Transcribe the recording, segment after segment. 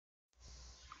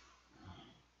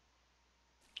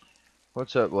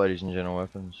What's up, ladies and gentle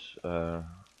weapons?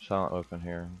 Silent Weapon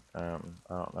here. I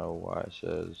don't know why it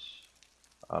says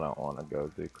I don't want to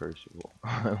go do Crucible.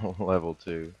 Level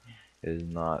 2 is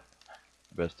not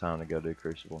the best time to go do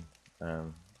Crucible.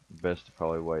 Best to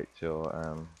probably wait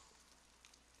till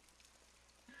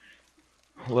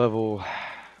level,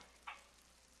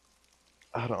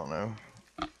 I don't know.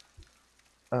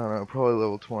 I don't know, probably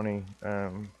level 20.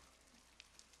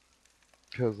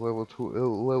 Because level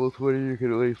 20 you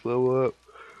can at least level up.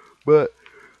 But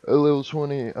at level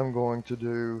 20, I'm going to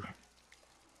do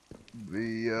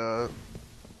the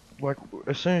like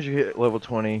as soon as you hit level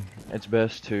 20, it's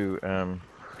best to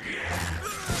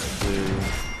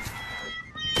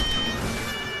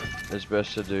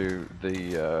do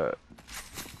the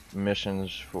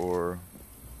missions for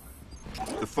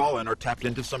The Fallen are tapped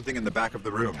into something in the back of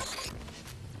the room.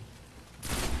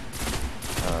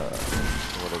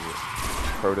 what is it?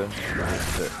 Crota,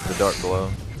 the Dark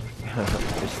Below.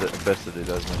 It's the best to do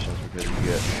those missions because you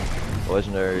get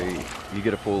legendary, you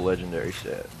get a full legendary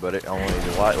set, but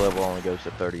the light level only goes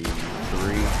to 33, I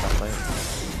think.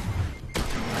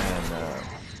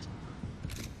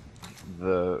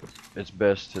 And it's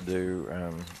best to do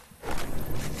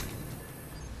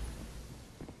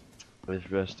it's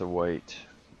best to wait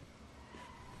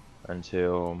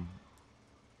until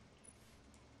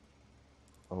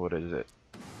what is it?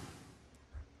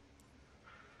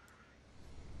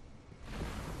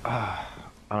 I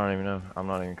don't even know. I'm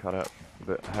not even caught up.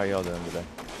 But how y'all doing today?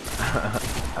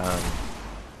 um,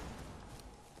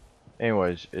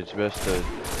 Anyways, it's best to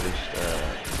just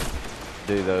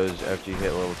do those after you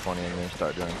hit level 20 and then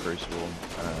start doing Crucible.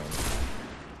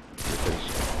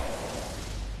 Because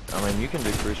I mean, you can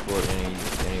do Crucible at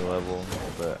any level,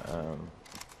 but I mean,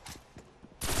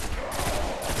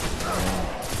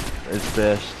 it's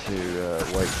best to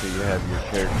wait till you have your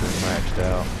character maxed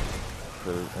out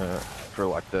for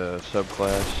like the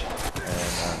subclass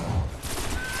and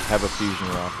have a fusion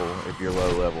rifle if you're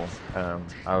low level.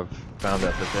 I've found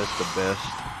out that that's the best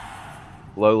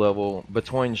low level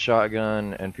between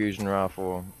shotgun and fusion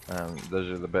rifle.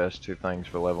 Those are the best two things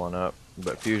for leveling up.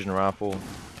 But fusion rifle,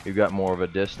 you've got more of a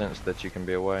distance that you can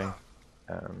be away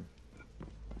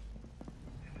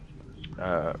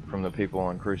from the people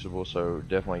on Crucible. So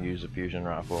definitely use a fusion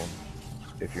rifle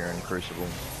if you're in Crucible.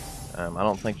 I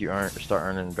don't think you start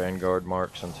earning Vanguard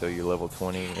marks until you level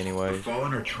 20 anyway. The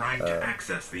Fallen are trying to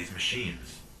access these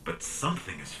machines, but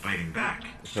something is fighting back.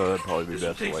 So that'd probably be This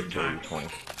will best to take wait some till time. you're 20.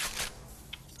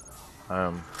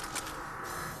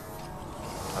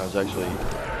 I was actually,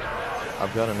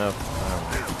 I've got enough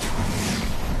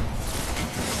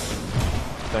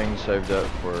things saved up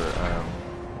for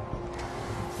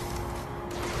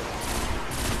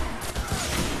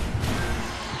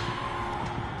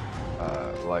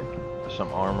like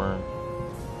some armor.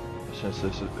 Since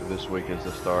this week is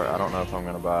the start, I don't know if I'm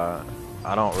gonna buy.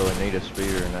 I don't really need a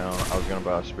speeder now. I was gonna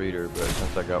buy a speeder, but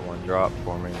since I got one dropped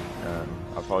for me,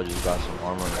 I'll probably just buy some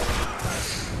armor.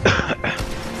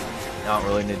 I don't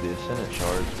really need the Ascendant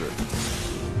shards, but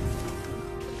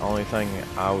the only thing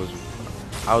I was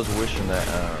wishing that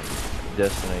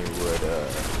Destiny would,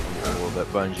 or that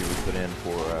Bungie would put in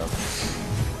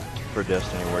for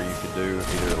Destiny, where you could do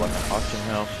either like an auction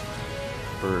house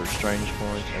for strange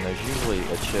points, and there's usually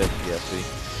a chest. Yeah, see,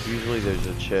 usually there's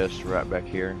a chest right back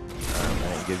here,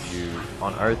 and it gives you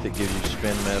on Earth. It gives you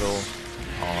spin metal.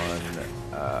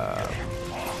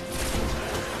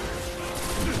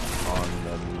 On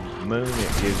the moon,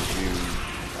 it gives you.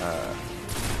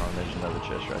 Oh, there's another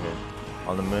chest right here.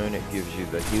 On the moon, it gives you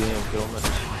the helium filaments,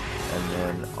 and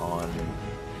then on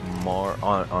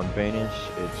Venus,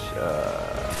 it's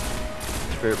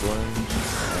spirit balloons,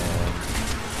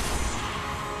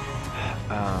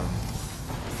 and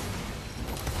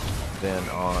then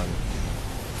on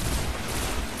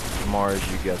Mars,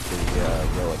 you got the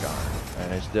relic iron,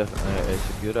 and it's a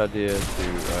good idea to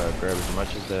grab as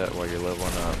much of that while you're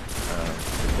leveling up,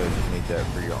 because you need that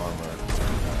for your armor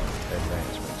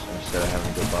advancements instead of having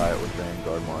to go buy it with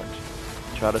Vanguard marks.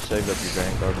 Try to save up your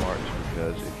Vanguard marks,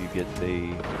 because if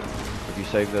you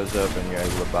save those up and you're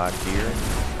able to buy gear,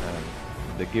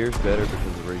 the gear's better because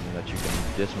of the reason that you can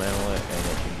dismantle it and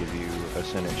it can give you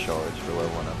Ascendant shards for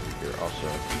leveling up your gear. Also,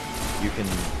 you can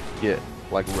get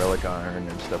like relic iron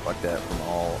and stuff like that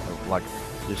from like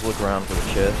just look around for the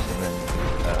chest, and then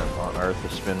on Earth the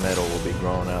spin metal will be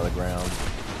growing out of the ground.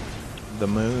 The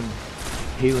moon,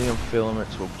 helium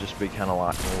filaments will just be kind of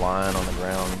like lying on the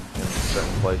ground in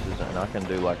certain places, and I can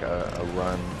do like a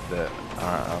run that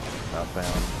I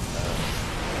found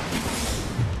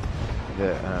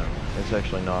that it's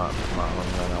actually not my own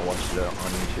run. I watched it on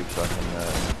YouTube, so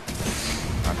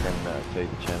I I can tell you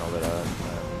the channel that I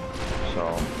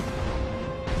saw.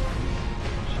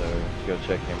 So go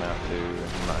check him out too.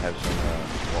 And he might have some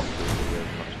walkthrough videos.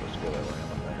 I'm not supposed to go that way.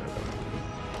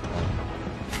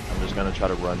 I'm just gonna try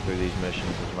to run through these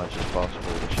missions as much as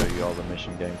possible to show you all the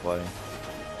mission gameplay.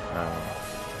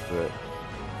 But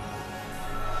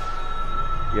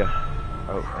yeah.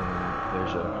 Oh, and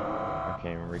there's I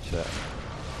can't even reach that.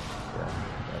 Yeah,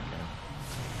 I can.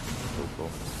 Cool.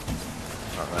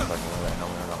 I don't know if I can wear that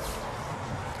helmet or not.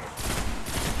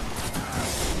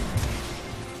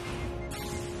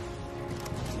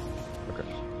 Okay.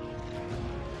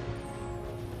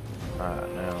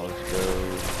 Alright, now let's go.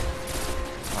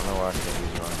 I don't know why I can't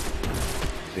use my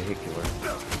vehicular.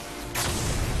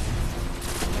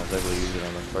 I was able to use it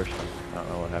on the first one. I don't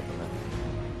know what happened there.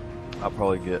 I'll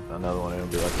probably get another one and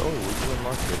it'll be like, oh, we can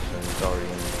unlock this, and it's already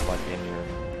in your.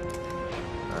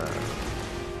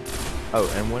 Oh,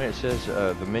 and when it says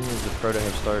the minions of Crota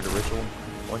have started a ritual,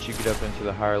 once you get up into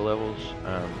the higher levels,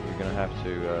 you're gonna have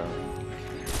to.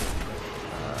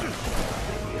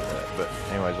 But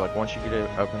anyways, like once you get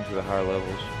up into the higher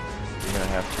levels, you're gonna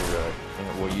have to.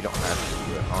 Well, you don't have to.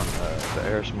 But on the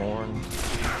Eris Morn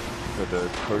for the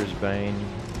Crota's Bane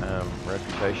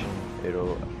reputation,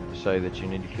 it'll say that you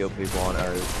need to kill people on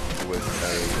Earth with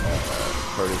a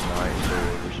Crota's Knight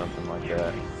sword or something like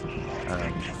that.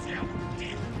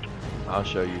 I'll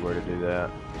show you where to do that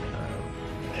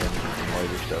and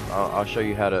later stuff. I'll show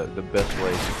you how to the best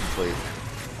way to complete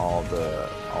all the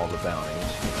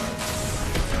bounties.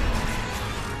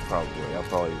 I'll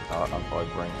probably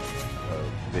bring a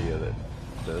video that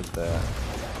does that.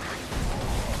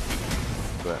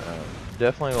 But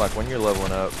definitely, like when you're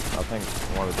leveling up, I think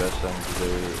one of the best things to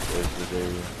do is to do,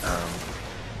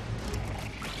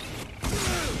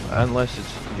 unless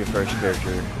it's your first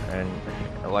character, and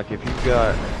like if you're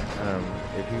a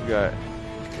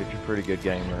pretty good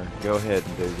gamer, go ahead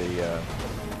and do the,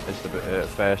 it's the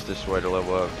fastest way to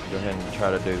level up. Go ahead and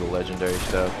try to do the legendary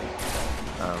stuff,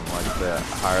 like the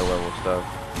higher level stuff,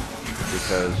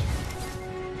 because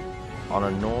on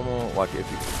a normal, like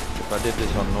if I did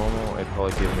this on normal, it'd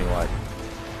probably give me like,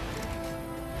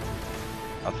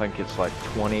 I think it's like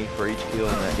 20 for each kill,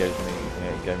 and that gave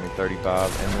me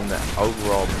 35, and then the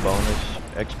overall bonus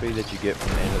XP that you get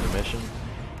from the end of the mission,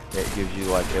 it gives you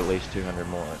like at least 200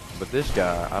 more. But this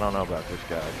guy, I don't know about this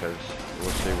guy, because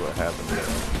we'll see what happens to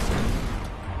him.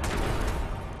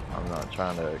 I'm not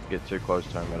trying to get too close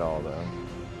to him at all though.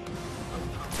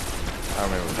 I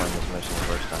remember playing this mission the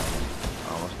first time, and I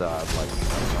almost died like I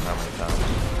don't know how many times.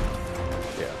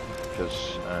 Yeah,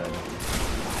 because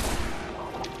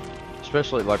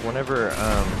especially like whenever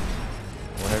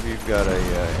you've got a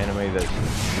enemy that's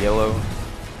yellow,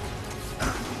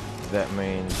 that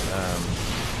means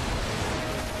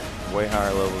way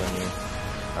higher level than you,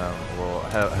 will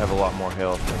have a lot more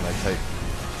health, and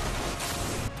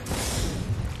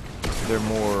they're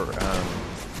more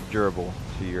durable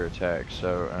to your attacks.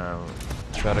 So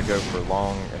try to go for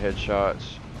long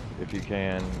headshots if you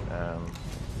can,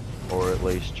 or at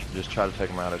least just try to take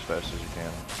them out as fast as you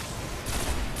can.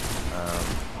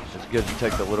 It's good to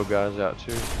take the little guys out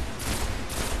too.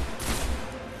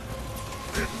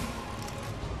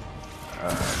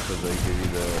 So they give you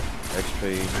the XP,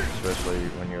 especially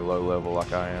when you're low level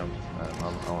like I am.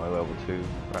 I'm only level 2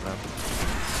 right now.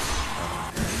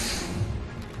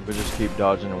 But just keep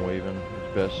dodging and weaving.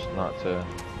 It's best not to,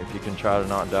 if you can try to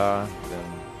not die, then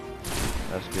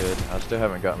that's good. I still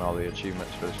haven't gotten all the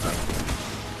achievements for this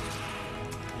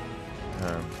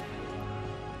game.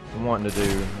 I'm wanting to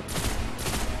do,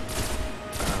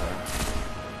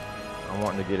 I'm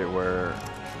wanting to get it where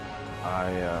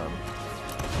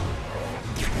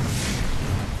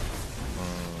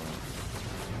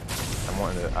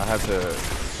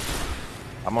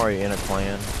I'm already in a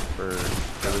clan for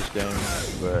this game,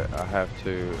 but I have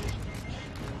to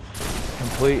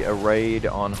complete a raid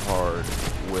on hard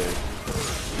with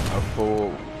a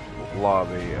full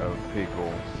lobby of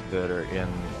people that are in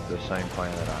the same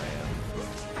clan that I am.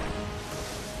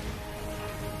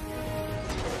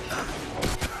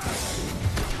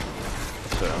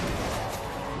 So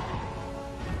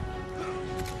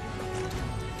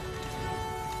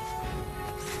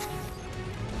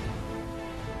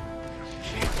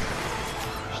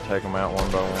take them out one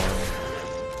by one.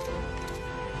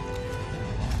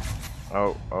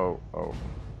 Oh.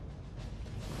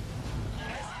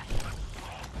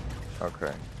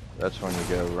 Okay. That's when you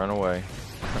go run away,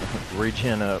 reach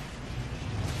in up,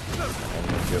 and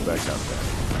then go back up there.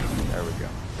 There we go.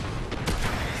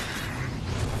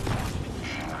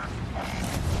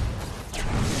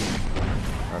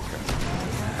 Okay.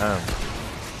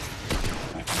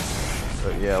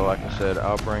 But yeah, like I said,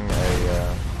 I'll bring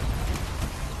a.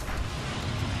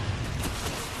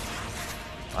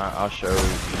 I'll show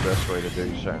the best way to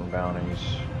do certain bounties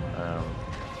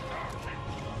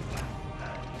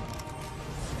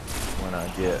when I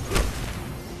get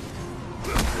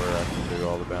where I can do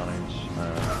all the bounties.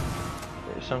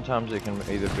 Sometimes it can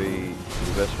either be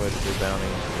the best way to do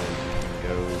bounties, or you can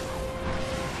go.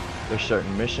 There's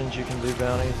certain missions you can do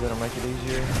bounties that'll make it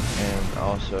easier, and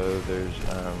also there's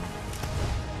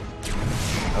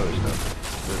other stuff.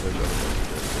 There's other ways to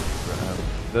do it.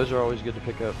 But, those are always good to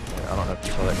pick up. I don't know if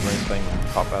you saw that green thing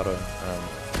pop out of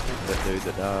that dude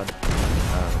that died,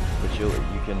 but you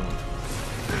can.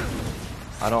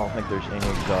 I don't think there's any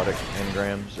exotic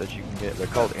engrams that you can get. They're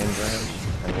called engrams,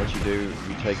 and what you do,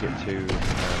 you take it to.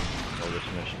 Oh, this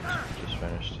mission's just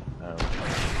finished.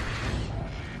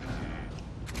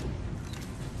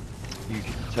 You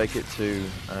take it to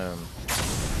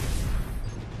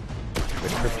the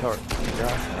Cryptarch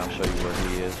guy, and I'll show you where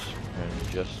he is in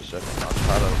just a second. I'll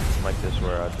try to make this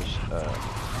where I just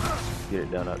get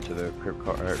it done up to the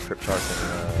Cryptarch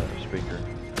and speaker.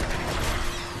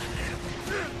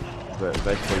 But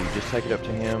basically, you just take it up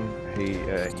to him.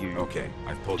 You okay,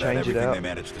 I've pulled out change it everything out, they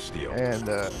managed to steal. and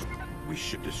We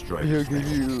should destroy he'll this give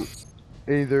thing. you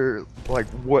either like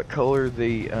what color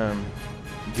the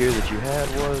gear that you had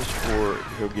was, or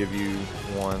he'll give you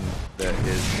one that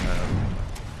is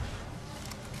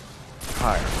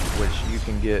higher, which you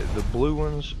can get. The blue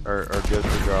ones are good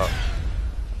for drops,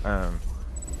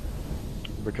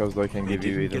 because they can give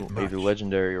you either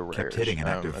legendary or rares, hitting an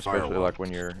active especially firewall. like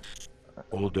when you're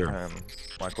Older.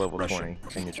 like level Russian.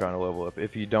 20 and you're trying to level up.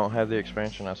 If you don't have the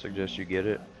expansion, I suggest you get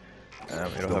it. It'll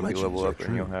help you level up,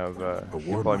 and you'll have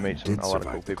you'll probably meet a lot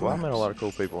of cool people. I met a lot of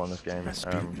cool people in this game.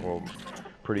 Well,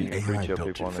 pretty chill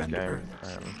people in this game,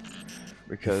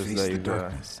 because they've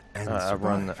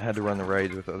had to run the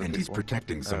raids with other And people. he's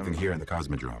protecting something here in the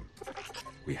Cosmodrome.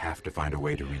 We have to find a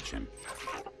way to reach him.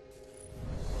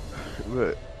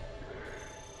 But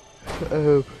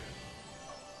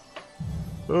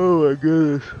oh my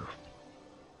goodness,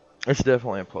 it's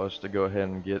definitely a plus to go ahead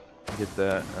and get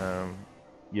that.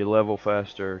 You level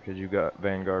faster because you got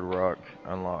Vanguard Rock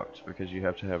unlocked, because you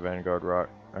have to have Vanguard Rock.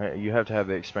 You have to have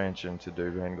the expansion to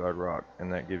do Vanguard Rock,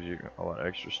 and that gives you a lot of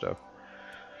extra stuff.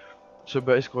 So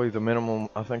basically, the minimum,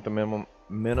 I think the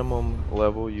minimum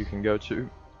level you can go to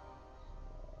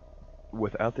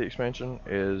without the expansion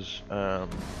is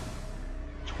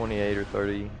 28 or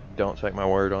 30. Don't take my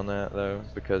word on that though,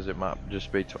 because it might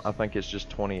just be. I think it's just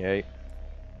 28.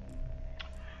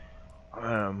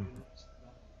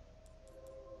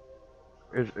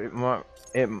 It might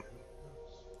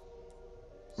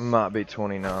be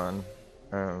 29.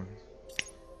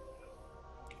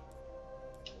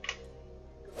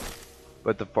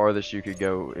 But the farthest you could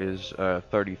go is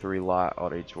 33 light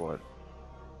on each one.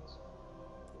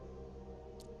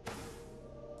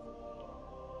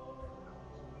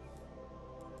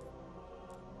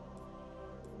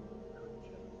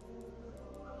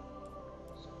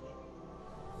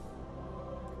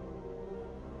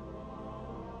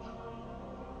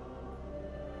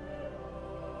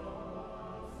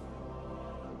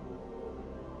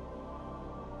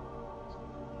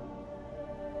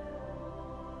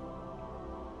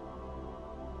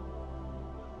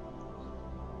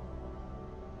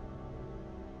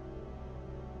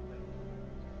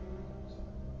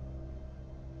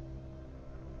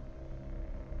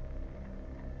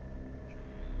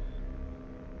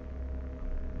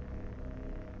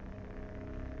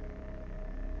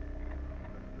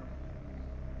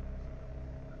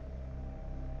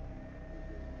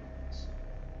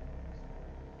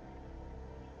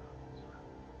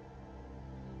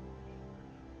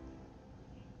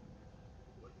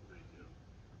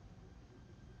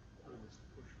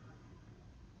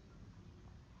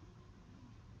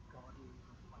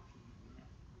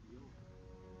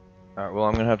 Alright, well,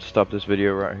 I'm going to have to stop this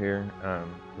video right here,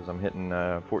 because I'm hitting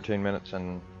 14 minutes,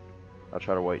 and I'll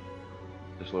try to wait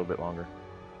just a little bit longer.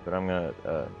 But I'm going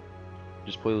to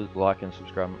just please like and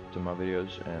subscribe to my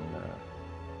videos, and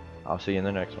I'll see you in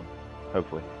the next one,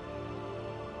 hopefully.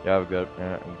 Y'all have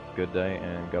a good day,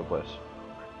 and God bless.